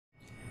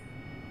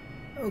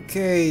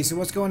Okay, so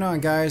what's going on,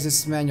 guys?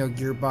 This is Manual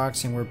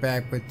Gearbox and we're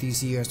back with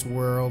DCS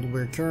World.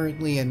 We're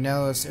currently in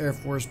Nellis Air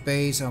Force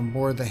Base on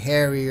board the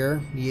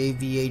Harrier, the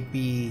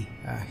AV-8B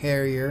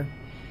Harrier.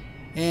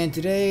 And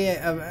today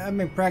I've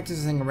been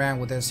practicing around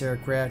with this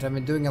aircraft. I've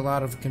been doing a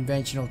lot of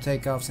conventional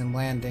takeoffs and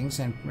landings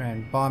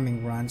and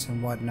bombing runs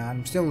and whatnot.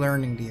 I'm still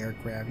learning the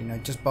aircraft. You know, I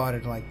just bought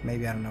it like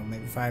maybe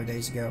 5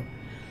 days ago.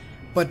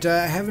 But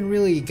I haven't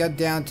really got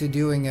down to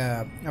doing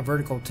a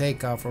vertical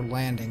takeoff or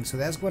landing, so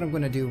that's what I'm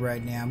going to do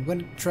right now. I'm going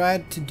to try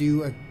to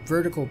do a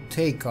vertical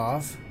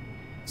takeoff,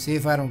 see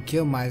if I don't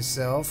kill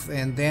myself,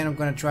 and then I'm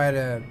going to try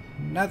to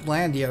not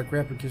land the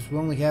aircraft because we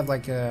only have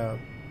like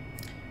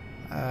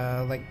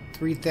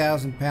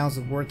 3,000 pounds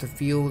of worth of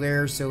fuel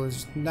there, so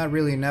it's not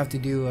really enough to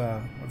do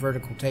a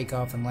vertical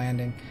takeoff and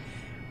landing.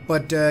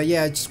 But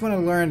yeah, I just want to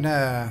learn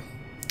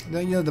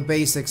the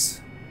basics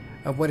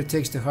of what it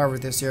takes to hover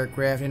this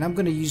aircraft, and I'm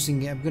going to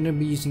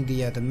be using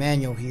the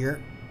manual here.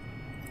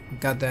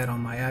 I've got that on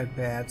my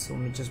iPad, so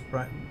let me just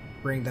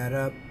bring that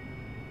up.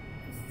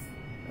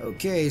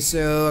 Okay,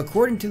 so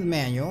according to the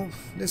manual,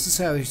 this is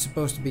how it's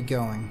supposed to be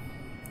going.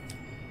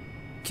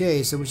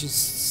 Okay, so we should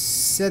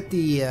set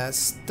the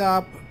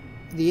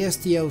the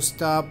STO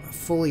stop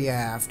fully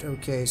aft.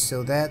 Okay,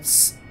 so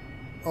that's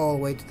all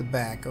the way to the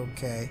back.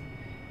 Okay,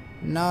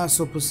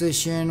 nozzle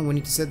position, we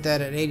need to set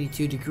that at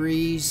 82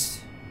 degrees.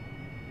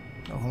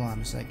 Oh, hold on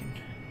a second.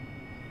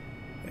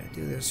 Gotta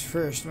do this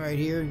first right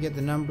here and get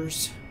the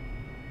numbers.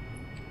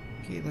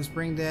 Okay, let's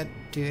bring that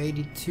to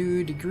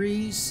 82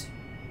 degrees.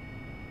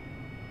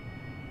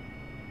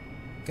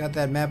 Got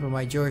that map on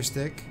my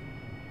joystick.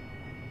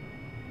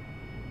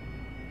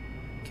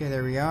 Okay,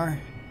 there we are.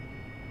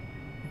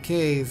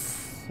 Okay,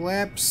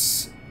 flap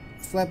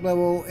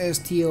level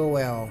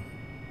STOL.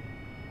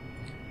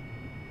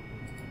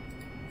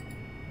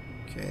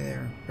 Okay,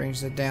 there.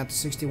 Brings it down to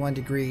 61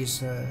 degrees,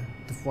 the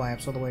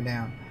flaps all the way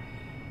down.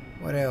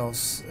 What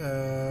else?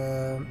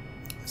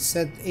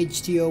 Set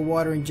HTO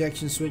water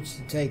injection switch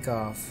to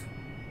takeoff.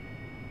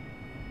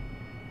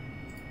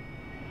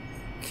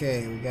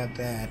 Okay, we got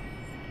that.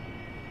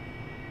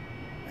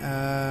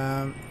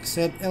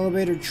 Set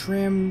elevator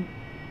trim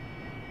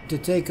to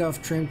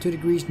takeoff trim 2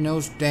 degrees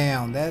nose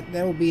down. That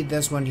will be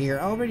this one here.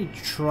 I already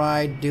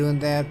tried doing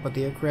that, but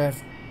the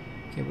aircraft...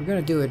 Okay, we're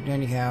gonna do it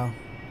anyhow.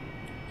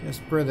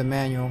 Just per the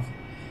manual.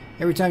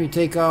 Every time you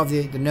take off,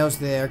 the nose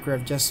of the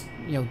aircraft just,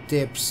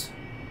 dips.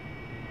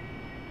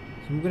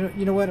 So I'm gonna,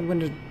 I'm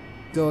gonna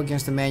go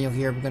against the manual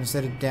here. I'm gonna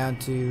set it down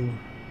to,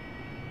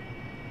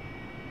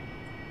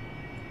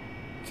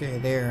 okay,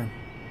 there,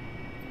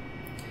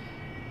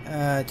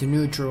 to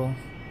neutral.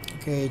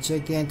 Okay,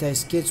 check the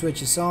anti-skid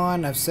switch is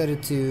on. I've set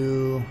it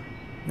to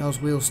nose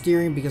wheel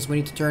steering because we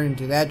need to turn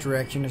into that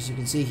direction. As you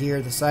can see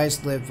here, the side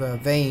slip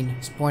vane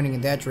is pointing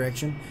in that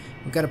direction.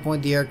 We've got to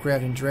point the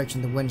aircraft in the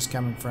direction the wind is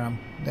coming from.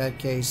 In that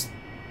case,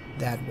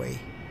 that way.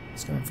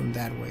 It's coming from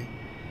that way.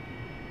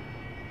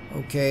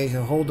 Okay,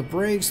 so hold the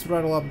brakes,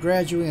 throttle up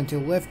gradually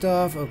until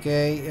liftoff.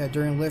 Okay,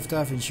 during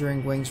liftoff,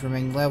 ensuring wings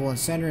remain level and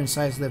center, and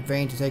side slip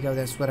vane to take off.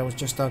 That's what I was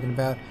just talking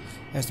about.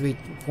 Has to be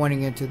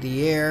pointing into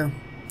the air.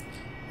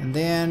 And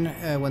then,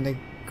 when the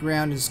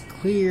ground is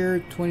clear,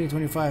 20 to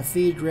 25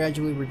 feet,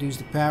 gradually reduce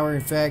the power.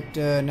 In fact,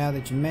 now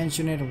that you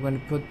mention it, I'm going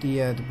to put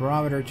the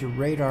barometer to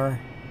radar.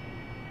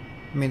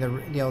 I mean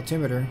the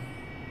altimeter.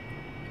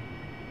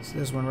 It's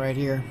this one right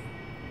here.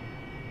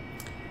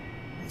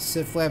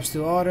 Set flaps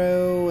to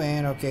auto,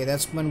 and okay,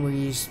 that's when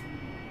we,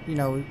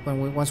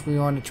 once we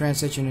want to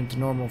transition into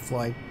normal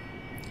flight.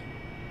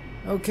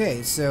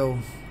 Okay, so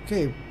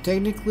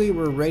technically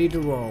we're ready to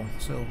roll.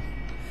 So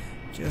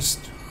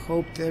just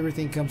hope that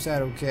everything comes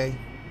out okay.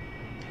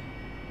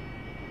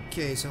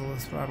 Okay, so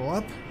let's throttle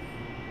up.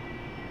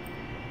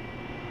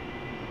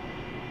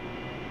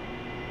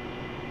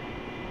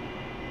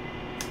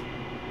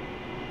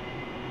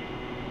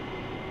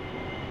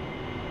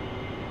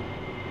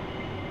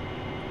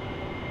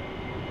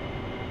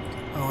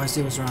 Oh, I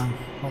see what's wrong.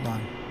 Hold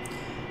on.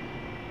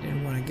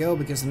 Didn't want to go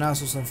because the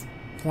nozzles are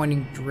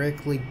pointing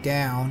directly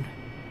down.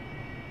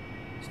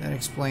 So that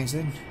explains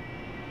it.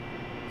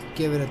 Let's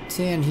give it a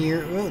 10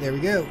 here. Oh, there we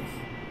go.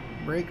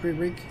 Brake.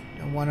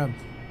 Don't want to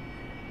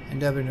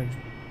end up in a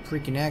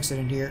freaking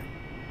accident here.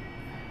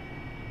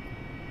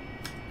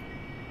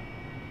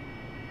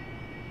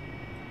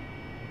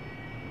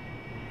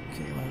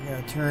 Okay, well, I've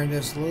got to turn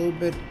this a little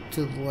bit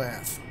to the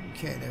left.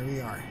 Okay, there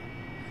we are.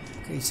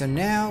 Okay, so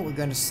now we're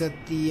going to set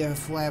the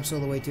flaps all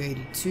the way to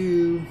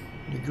 82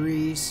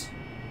 degrees.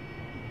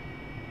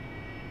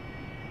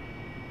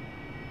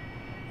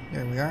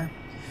 There we are.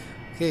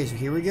 Okay, so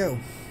here we go.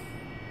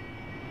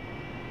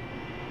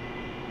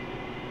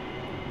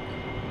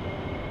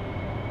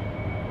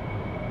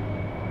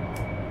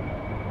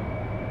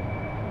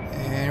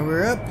 And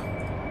we're up.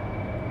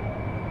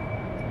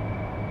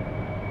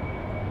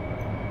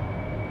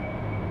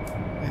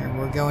 And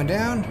we're going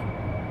down.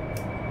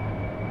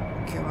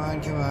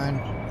 Come on.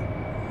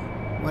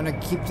 I want to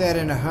keep that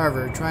in a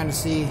hover, trying to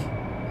see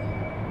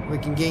if we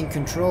can gain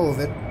control of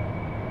it.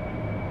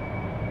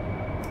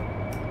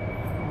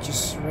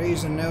 Just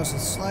raise the nose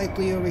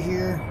slightly over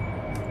here.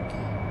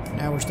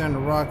 Now we're starting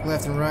to rock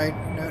left and right.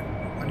 No,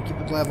 want to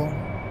keep it level.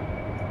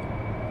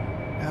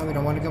 No, we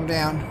don't want to come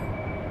down.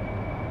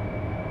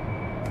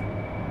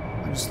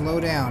 Want to slow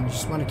down.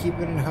 Just want to keep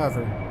it in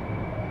hover.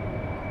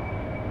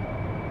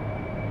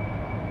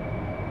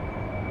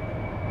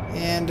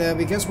 And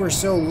because we're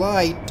so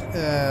light,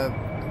 the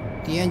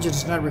engine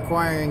is not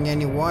requiring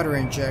any water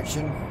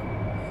injection.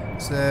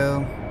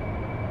 So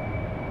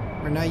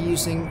we're not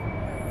using...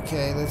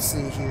 Okay, let's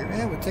see here.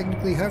 Yeah, we're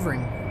technically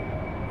hovering.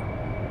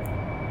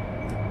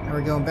 Now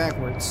we're going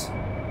backwards.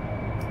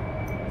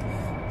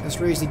 Let's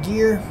raise the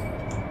gear.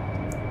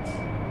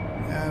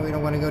 We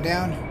don't want to go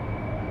down.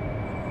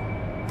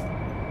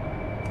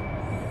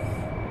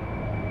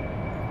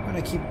 I'm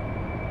going to keep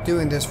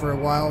doing this for a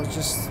while,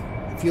 just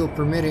fuel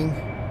permitting,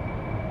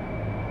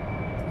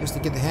 just to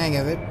get the hang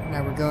of it.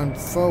 Now we're going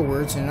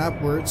forwards and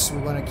upwards.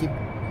 We want to keep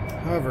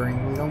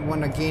hovering. We don't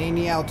want to gain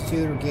any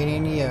altitude or gain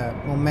any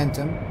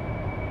momentum.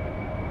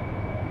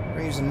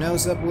 Raise the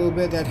nose up a little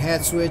bit. That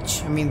hat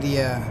switch, I mean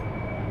the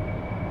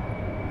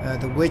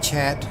witch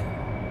hat,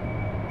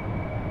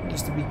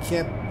 needs to be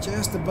kept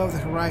just above the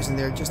horizon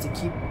there, just to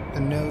keep the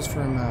nose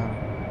from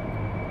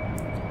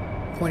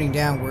pointing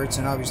downwards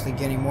and obviously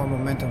getting more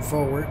momentum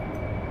forward.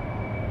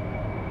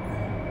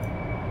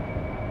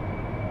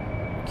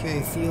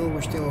 Okay, fuel,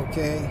 we're still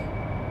okay.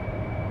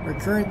 We're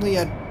currently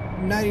at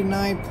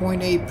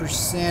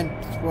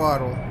 99.8%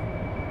 throttle.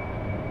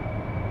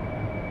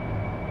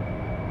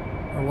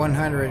 Or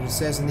 100, it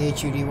says in the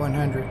HUD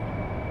 100.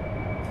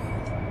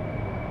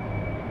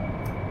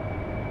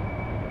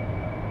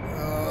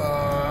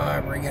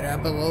 Bring it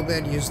up a little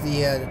bit, use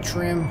the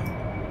trim.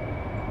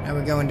 Now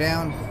we're going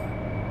down.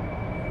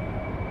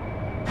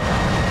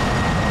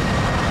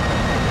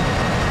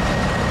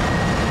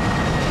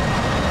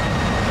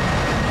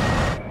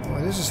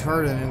 Boy, this is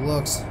harder than it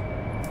looks.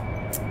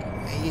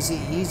 Easy,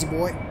 easy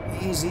boy,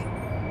 easy.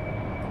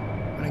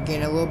 Want to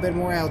gain a little bit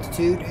more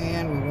altitude,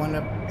 and we want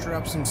to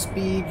drop some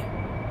speed.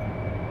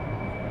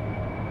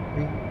 Are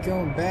we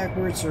going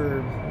backwards,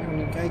 or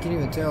I can't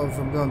even tell if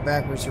I'm going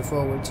backwards or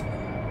forwards.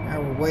 Now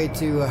we're way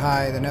too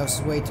high. The nose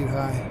is way too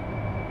high.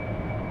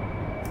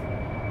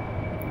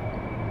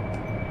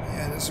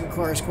 Yeah, this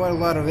requires quite a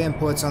lot of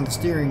inputs on the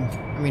steering.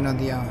 I mean, on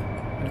the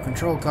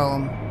control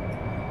column.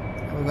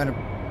 And we're going to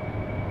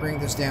bring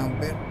this down a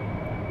bit.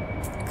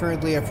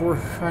 Currently at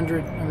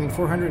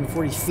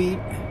 440 feet.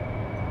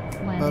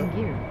 Landing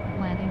gear.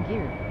 Landing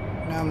gear.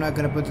 No, I'm not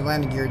going to put the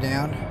landing gear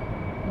down.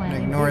 I'm going to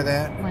ignore gear.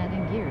 that.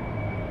 Landing gear.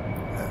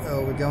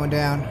 Uh-oh, we're going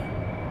down.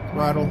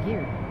 Throttle. Landing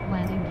gear.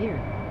 Landing gear.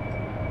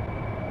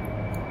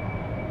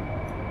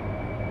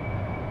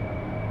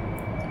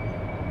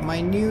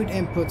 Minute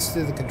inputs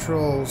to the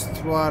controls,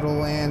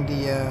 throttle, and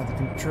the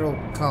control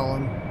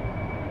column.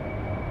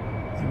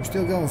 And we're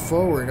still going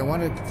forward.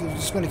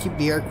 Just want to keep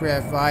the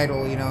aircraft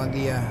idle, you know, in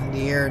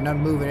the air, not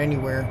move it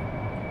anywhere.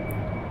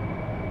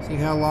 See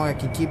how long I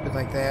can keep it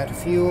like that.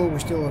 Fuel, we're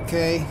still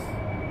okay.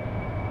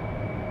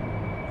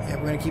 Yeah,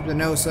 we're going to keep the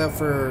nose up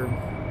for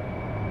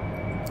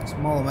a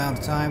small amount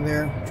of time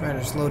there. Try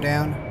to slow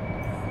down.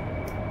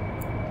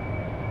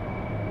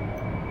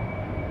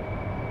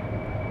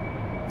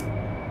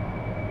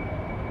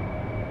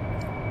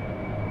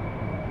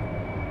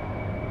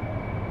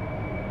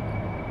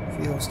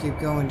 Fuels keep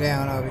going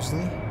down,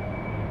 obviously.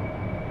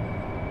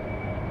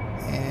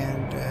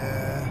 And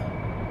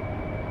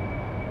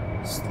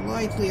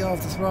slightly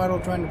off the throttle,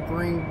 trying to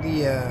bring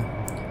the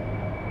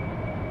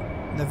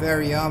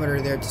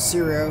variometer there to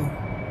 0.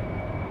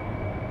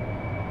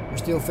 We're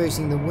still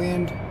facing the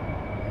wind.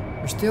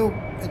 We're still,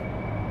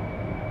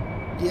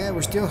 yeah,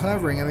 we're still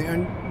hovering. I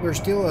mean, we're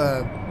still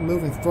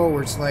moving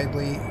forward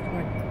slightly.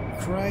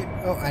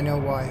 Oh, I know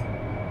why.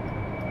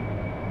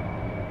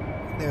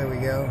 There we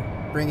go.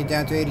 Bring it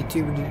down to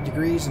 82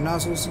 degrees, the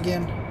nozzles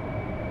again.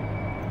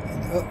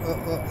 And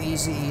oh,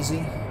 easy,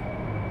 easy.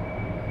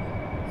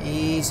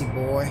 Easy,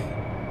 boy.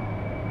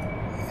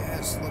 Yeah,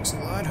 this looks a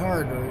lot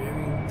harder. I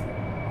mean,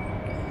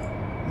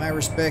 my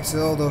respects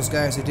to all those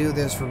guys who do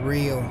this for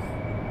real.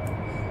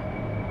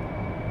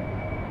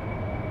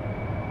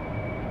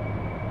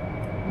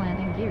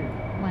 Landing gear.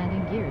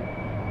 Landing gear.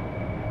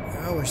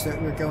 Oh,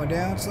 we're going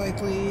down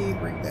slightly.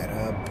 Bring that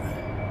up.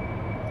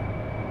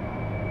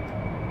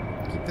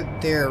 Keep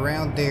it there,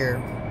 around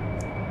there.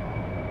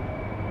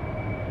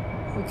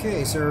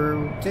 Okay,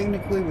 so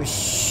technically we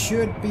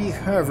should be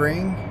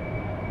hovering.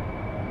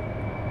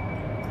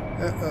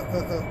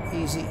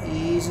 Easy,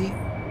 easy.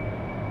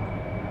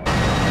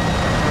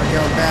 We're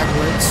going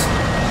backwards.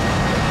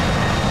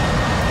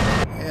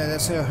 Yeah,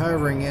 that's how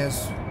hovering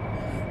is.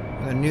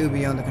 With a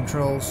newbie on the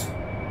controls.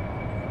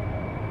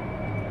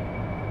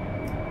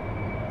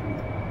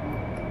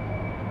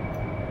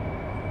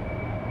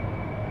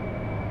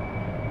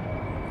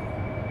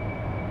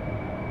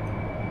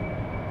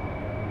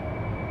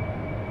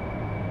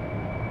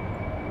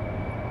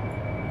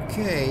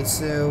 Okay,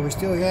 so we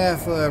still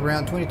have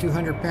around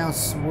 2,200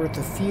 pounds worth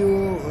of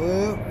fuel.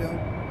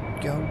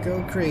 Don't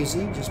go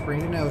crazy. Just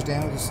bring the nose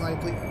down just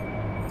slightly.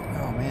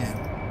 Oh man.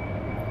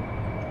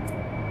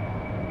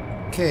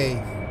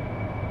 Okay.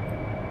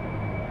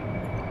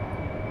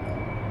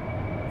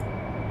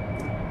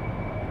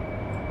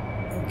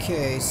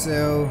 Okay,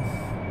 so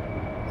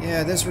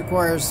yeah, this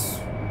requires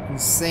an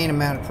insane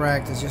amount of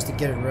practice just to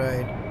get it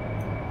right.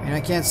 And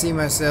I can't see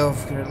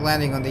myself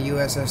landing on the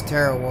USS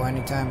Tarawa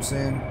anytime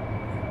soon.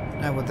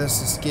 Not with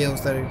this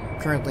skills that I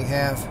currently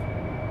have.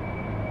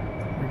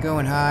 We're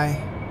going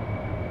high.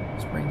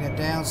 Let's bring that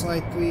down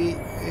slightly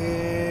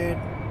and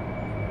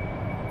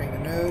bring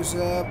the nose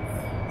up.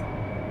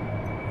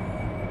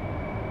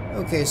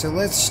 Okay, so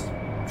let's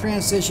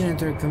transition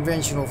into a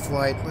conventional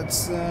flight.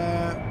 Let's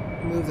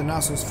move the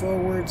nozzles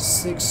forward,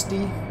 60.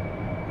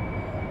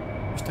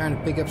 We're starting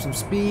to pick up some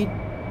speed.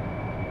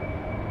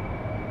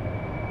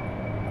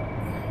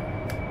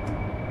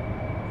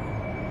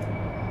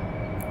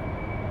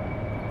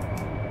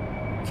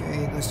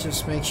 Okay, let's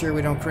just make sure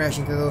we don't crash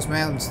into those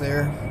mountains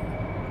there.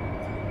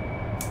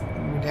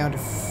 We're down to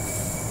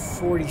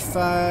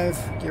 45,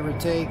 give or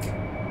take.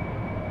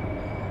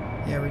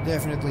 Yeah, we're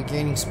definitely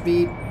gaining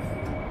speed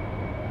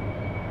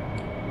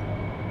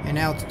and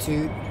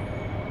altitude.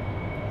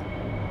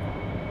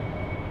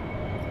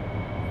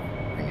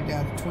 Bring it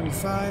down to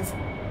 25.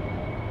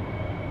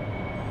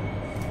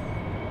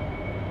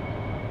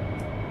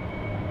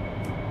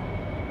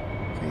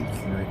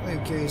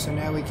 Okay, so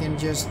now we can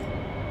just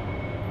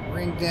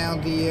bring down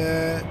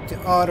the to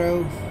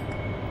auto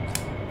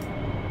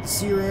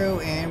 0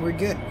 and we're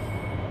good.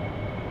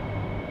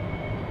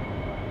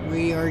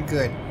 We are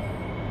good.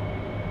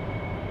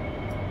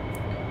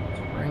 Let's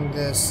bring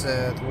this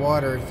the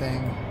water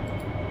thing,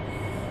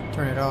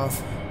 turn it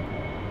off.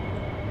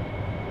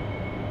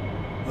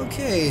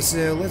 Okay,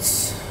 so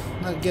let's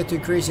not get too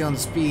crazy on the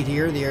speed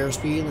here, the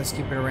airspeed. Let's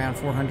keep it around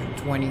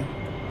 420.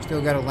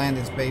 Still got to land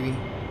this baby.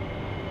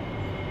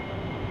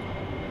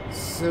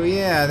 So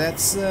yeah,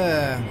 that's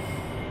a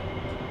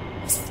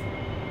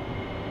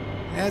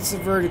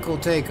vertical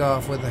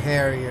takeoff with the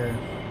Harrier.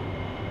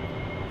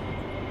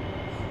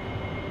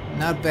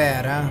 Not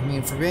bad, huh? I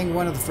mean, for being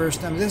one of the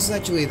first time, this is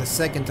actually the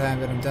second time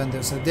that I've done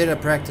this. I did a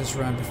practice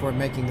run before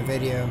making the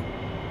video,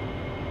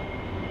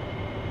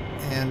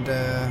 and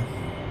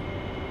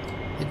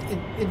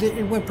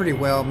it went pretty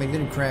well. I mean, it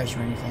didn't crash or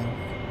anything.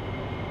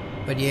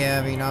 But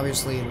yeah, I mean,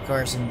 obviously it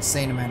requires an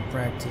insane amount of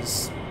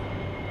practice.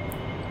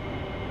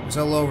 I was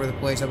all over the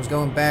place. I was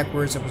going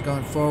backwards, I was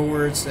going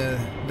forwards, the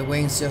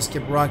wings just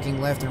kept rocking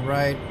left and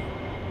right.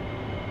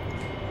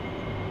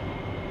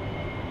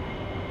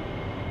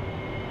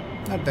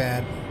 Not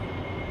bad.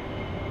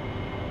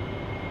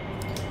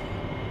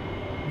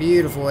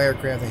 Beautiful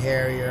aircraft, the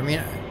Harrier. I mean,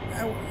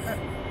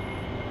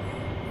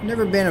 I've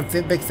never been a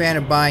big fan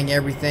of buying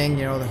everything,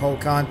 you know, the whole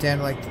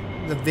content, like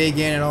the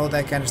VIG-in and all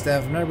that kind of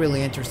stuff. I'm not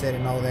really interested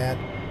in all that.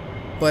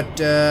 But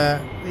the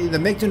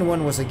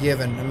MiG-21 was a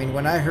given. I mean,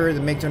 when I heard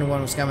the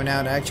MiG-21 was coming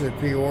out, I actually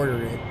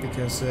pre-ordered it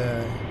because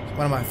it's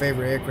one of my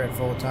favorite aircraft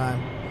of all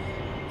time.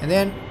 And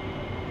then,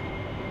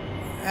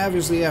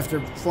 obviously, after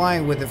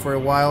flying with it for a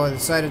while, I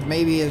decided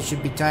maybe it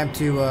should be time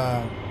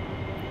to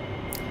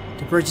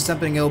purchase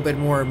something a little bit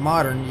more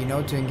modern, you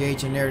know, to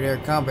engage in air-to-air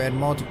combat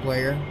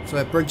multiplayer. So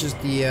I purchased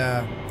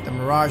the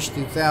Mirage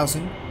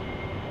 2000.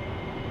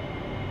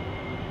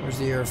 Where's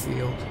the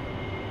airfield?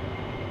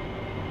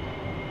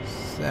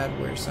 That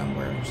where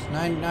somewhere. It's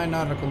 9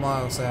 nautical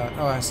miles out.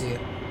 Oh, I see it.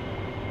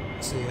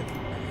 I see it.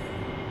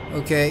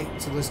 Okay,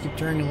 so let's keep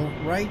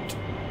turning right.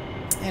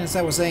 And as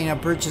I was saying, I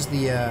purchased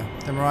the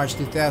Mirage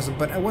 2000,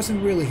 but I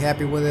wasn't really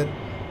happy with it,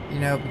 you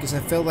know, because I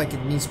felt like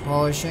it needs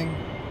polishing.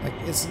 Like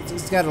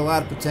it's got a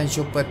lot of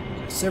potential, but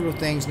several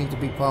things need to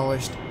be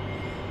polished.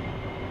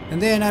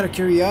 And then, out of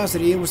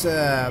curiosity, it was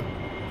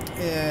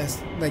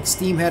like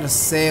Steam had a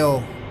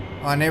sale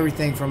on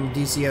everything from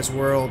DCS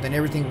World, and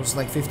everything was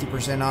like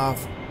 50%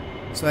 off.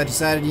 So I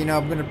decided, you know,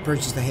 I'm going to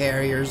purchase the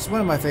Harrier. It's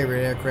one of my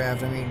favorite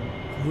aircraft. I mean,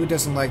 who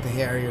doesn't like the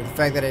Harrier? The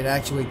fact that it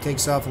actually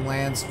takes off and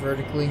lands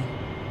vertically.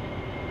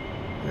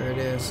 There it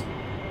is.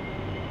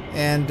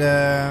 And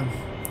I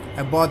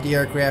bought the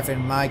aircraft,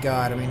 and my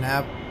God, I mean,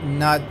 I'm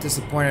not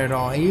disappointed at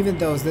all. And even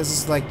though this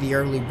is like the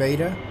early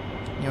beta,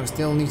 you know,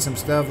 still need some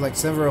stuff. Like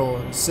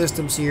several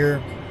systems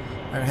here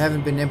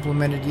haven't been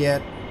implemented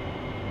yet.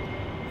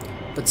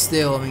 But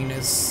still, I mean,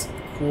 it's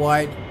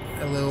quite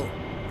a little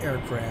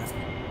aircraft.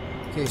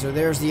 Okay, so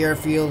there's the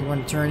airfield. I'm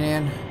going to turn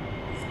in.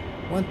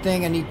 One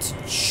thing I need to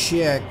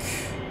check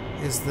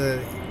is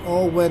the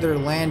all-weather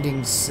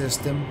landing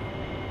system.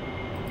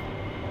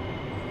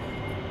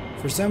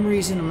 For some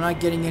reason, I'm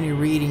not getting any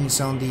readings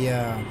on the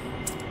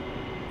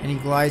any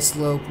glide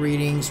slope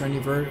readings or any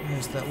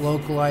there's that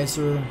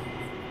localizer.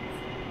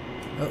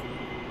 Oh,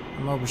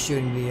 I'm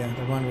overshooting the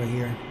runway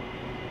here,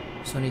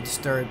 so I need to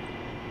start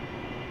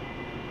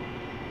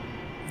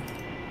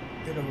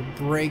a bit of a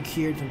brake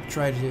here to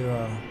try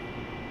to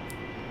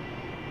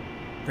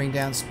bring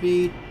down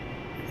speed.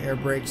 Air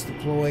brakes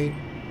deployed,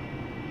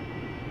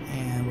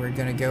 and we're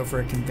gonna go for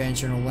a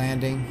conventional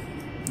landing.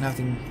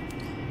 Nothing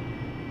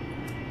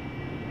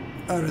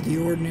out of the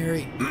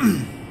ordinary.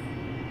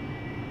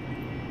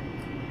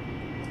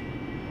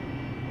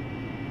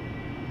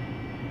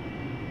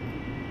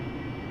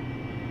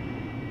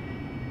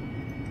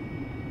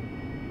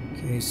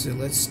 Okay, so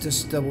let's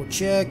just double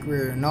check.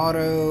 We're in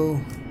auto.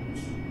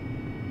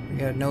 We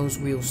got nose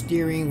wheel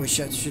steering, which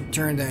should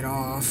turn that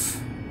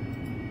off.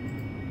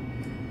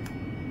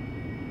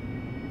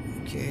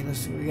 Okay,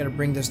 we got to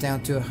bring this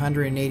down to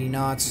 180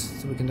 knots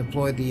so we can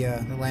deploy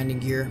the landing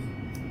gear.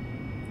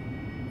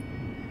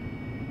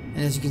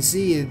 And as you can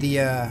see,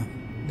 the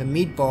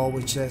meatball,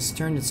 which has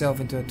turned itself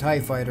into a TIE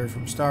fighter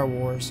from Star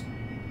Wars.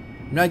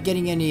 I'm not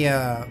getting any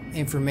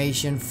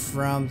information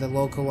from the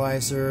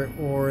localizer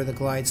or the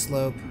glide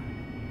slope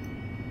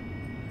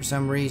for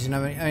some reason.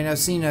 I mean I've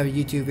seen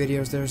YouTube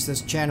videos. There's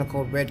this channel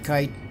called Red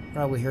Kite.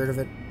 Probably heard of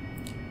it.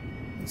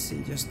 Let's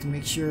see, just to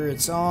make sure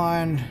it's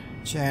on.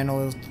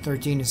 Channel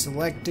 13 is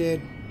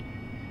selected,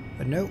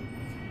 but nope.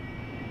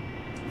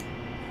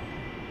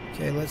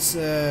 Okay, let's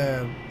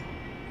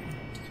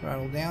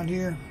throttle down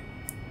here.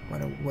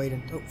 Gotta wait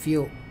until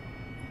fuel.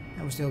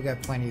 And we still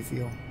got plenty of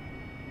fuel.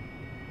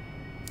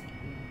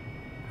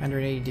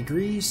 180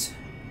 degrees.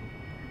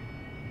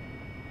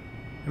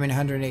 I mean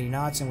 180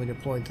 knots, and we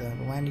deployed the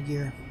landing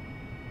gear.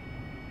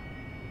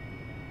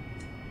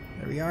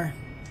 There we are.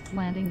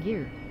 Landing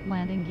gear.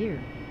 Landing gear.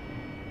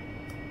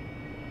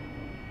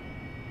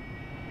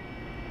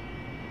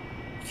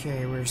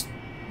 Okay, we're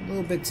a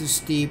little bit too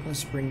steep.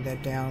 Let's bring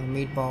that down.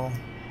 Meatball.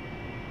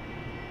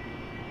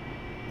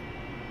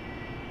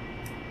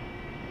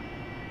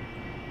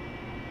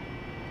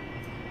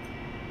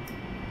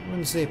 I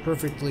wouldn't say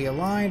perfectly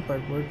aligned,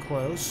 but we're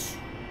close.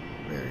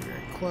 Very,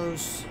 very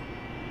close.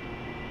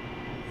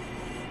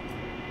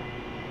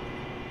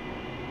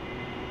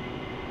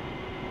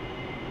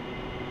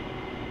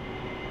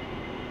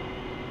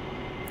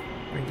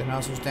 Bring the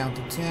nozzles down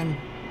to 10.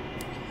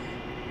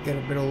 Get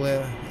a bit of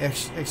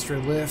extra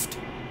lift.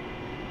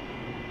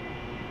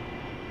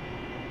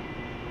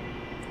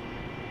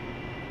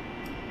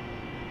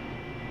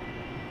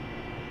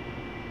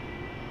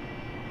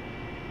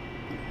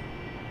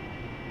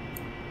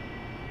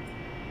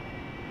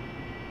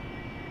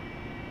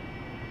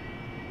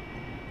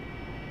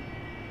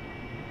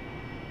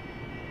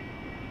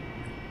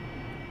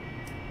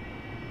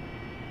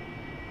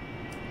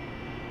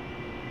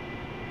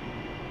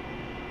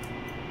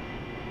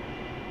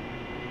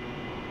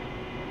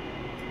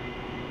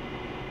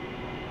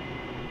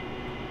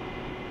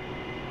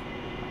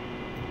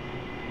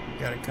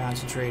 Gotta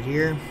concentrate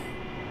here.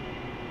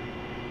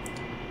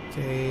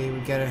 Okay, we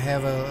gotta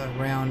have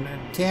around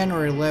 10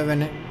 or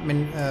 11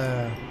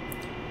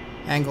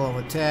 angle of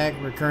attack.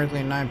 We're currently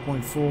at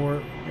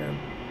 9.4. Got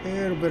a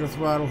little bit of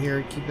throttle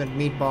here. Keep that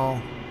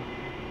meatball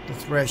the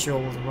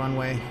threshold of the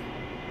runway.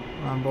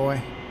 Come on,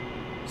 boy.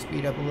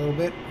 Speed up a little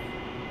bit.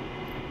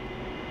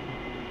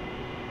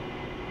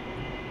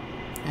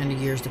 And the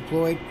gear's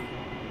deployed.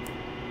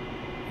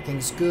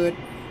 Everything's good.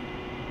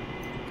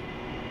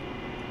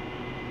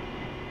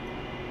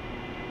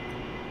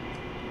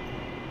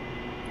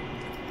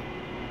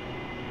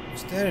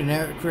 Is that an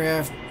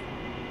aircraft?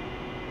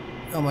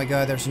 Oh my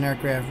god, there's an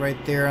aircraft right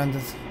there on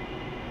the...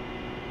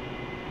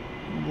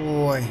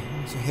 Boy,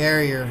 it's a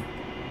Harrier.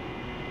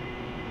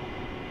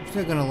 I'm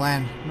still gonna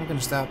land. I'm not gonna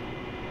stop.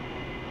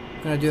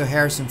 I'm gonna do a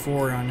Harrison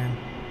Ford on him.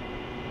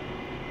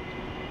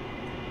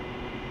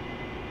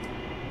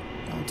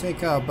 Don't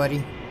take off,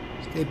 buddy.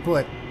 Stay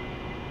put.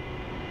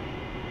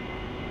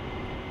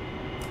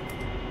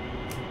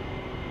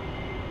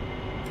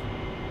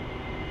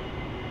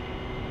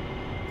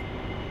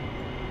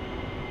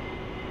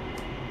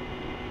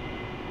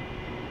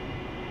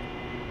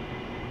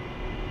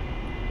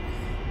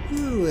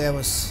 Ooh, that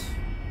was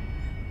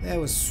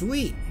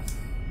sweet.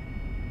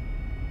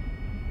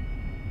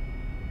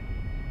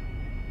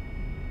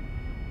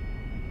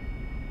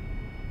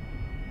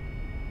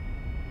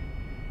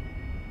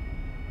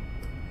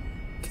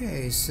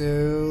 Okay, so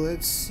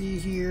let's see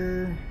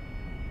here.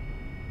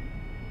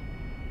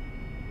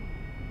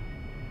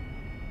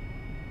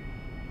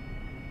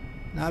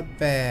 Not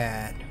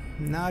bad.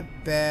 Not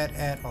bad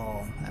at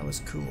all. That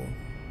was cool.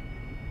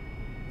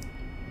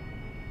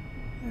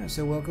 Yeah,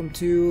 so welcome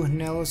to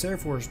Nellis Air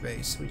Force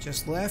Base. We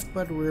just left,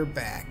 but we're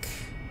back.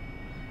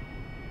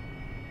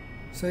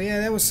 So yeah,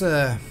 that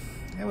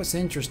was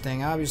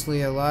interesting.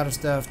 Obviously, a lot of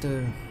stuff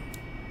to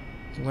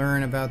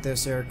learn about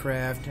this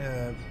aircraft.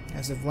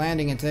 As if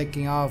landing and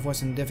taking off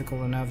wasn't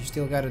difficult enough, you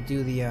still got to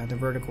do the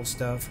vertical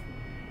stuff.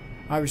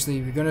 Obviously,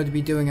 if you're going to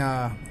be doing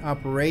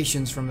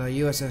operations from the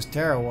USS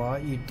Tarawa,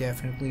 you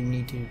definitely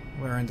need to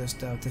learn this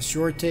stuff: the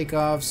short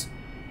takeoffs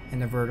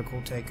and the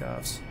vertical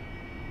takeoffs.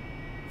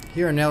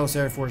 Here in Nellis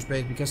Air Force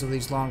Base, because of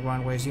these long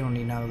runways, you don't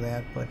need none of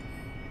that, but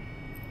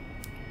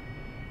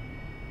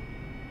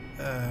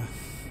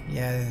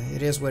yeah,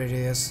 it is what it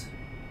is.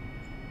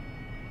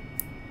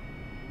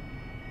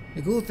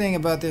 The cool thing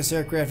about this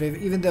aircraft,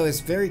 even though it's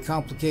very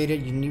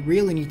complicated, you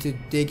really need to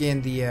dig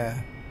into the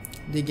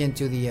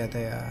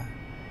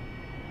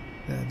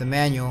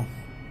manual.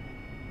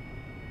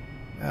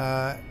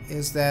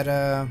 Is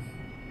that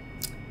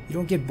you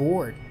don't get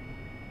bored.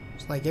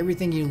 It's like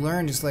everything you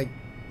learn is like,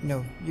 you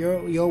know,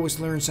 you always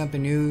learn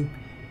something new,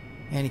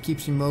 and it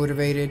keeps you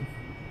motivated.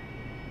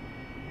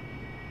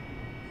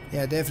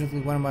 yeah,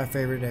 definitely one of my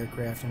favorite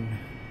aircraft.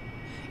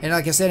 And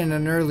like I said in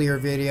an earlier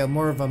video,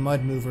 more of a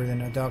mud mover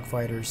than a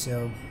dogfighter.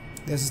 So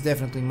this is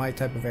definitely my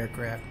type of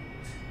aircraft.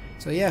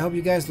 So yeah, I hope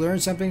you guys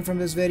learned something from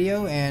this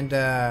video, and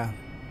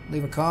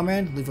leave a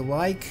comment, leave a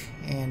like,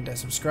 and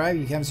subscribe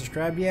if you haven't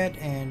subscribed yet,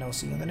 and I'll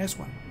see you in the next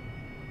one.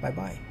 Bye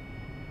bye.